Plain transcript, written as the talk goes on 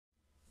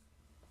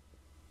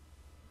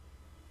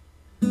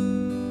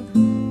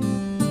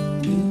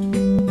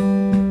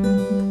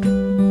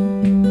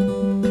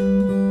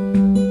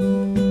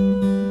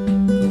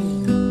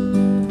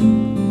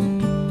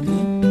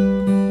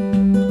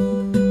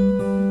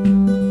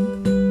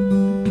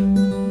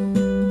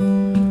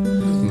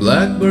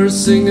Blackbird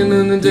singing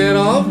in the dead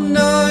of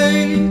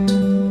night.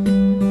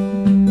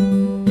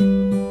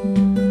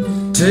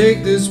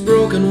 Take these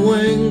broken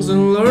wings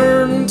and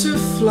learn to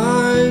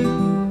fly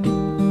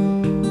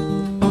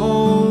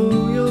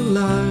all your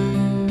life.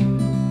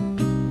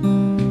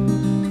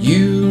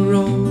 You're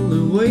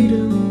only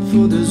waiting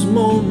for this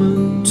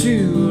moment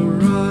to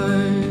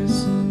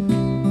arise.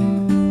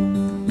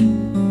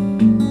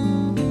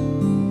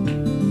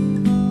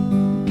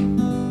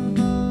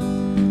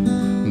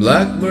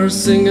 Blackbird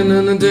singing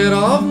in the dead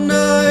of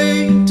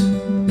night.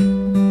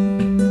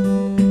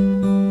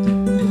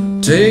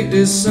 Take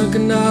these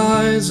sunken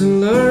eyes and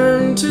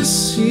learn to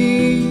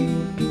see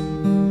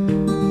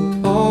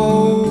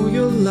all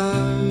your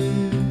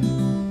life.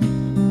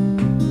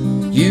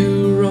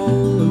 You're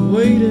only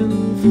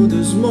waiting for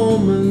this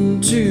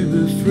moment to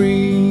be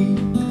free.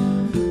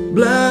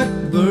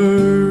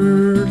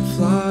 Blackbird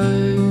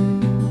fly.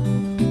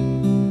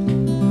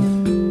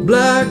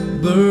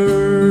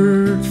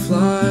 Blackbird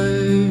fly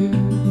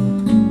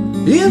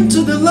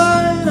into the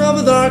light of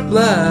a dark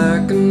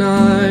black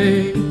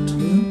night.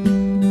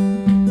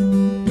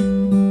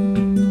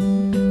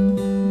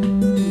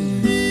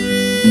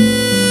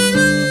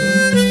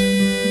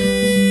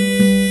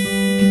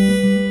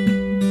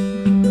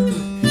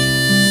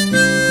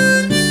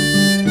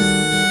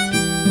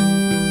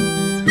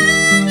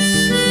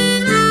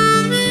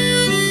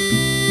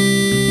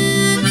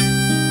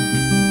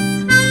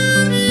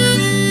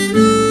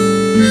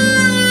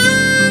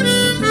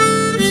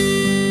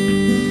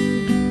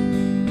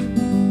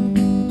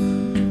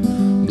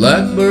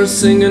 Blackbird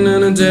singing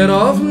in the dead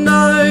of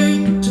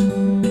night.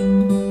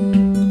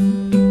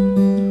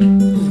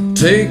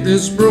 Take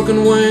these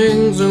broken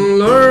wings and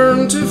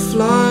learn to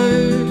fly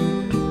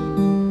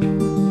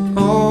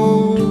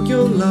all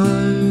your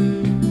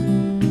life.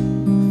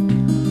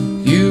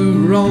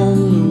 You're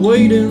only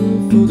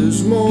waiting for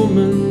this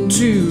moment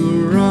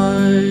to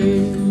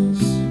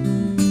arise.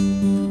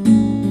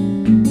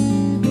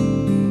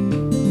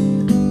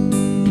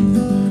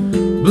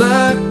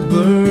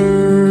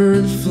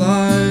 Blackbird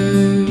fly.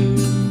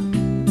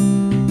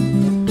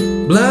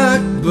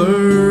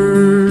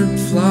 Blackbird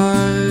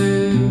fly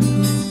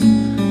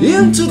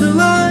into the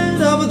light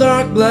of a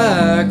dark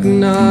black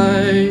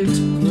night.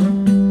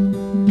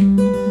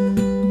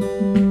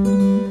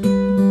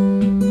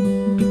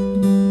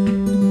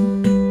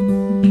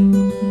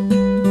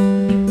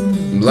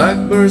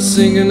 Blackbird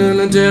singing in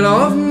the dead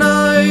of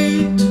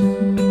night.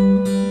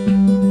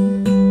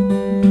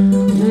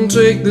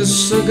 Take the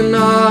sunken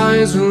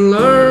eyes and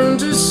learn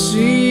to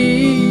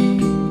see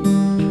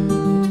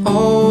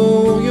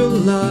all your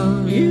life.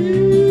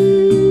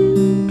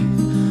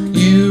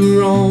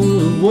 You're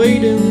only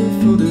waiting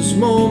for this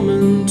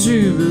moment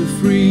to be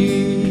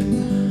free.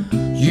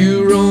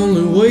 You're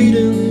only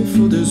waiting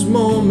for this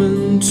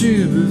moment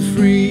to be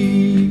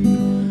free.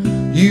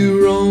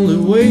 You're only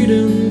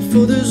waiting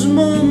for this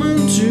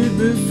moment to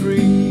be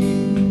free.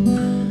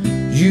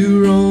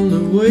 You're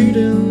only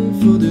waiting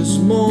for this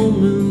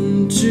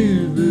moment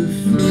to be free.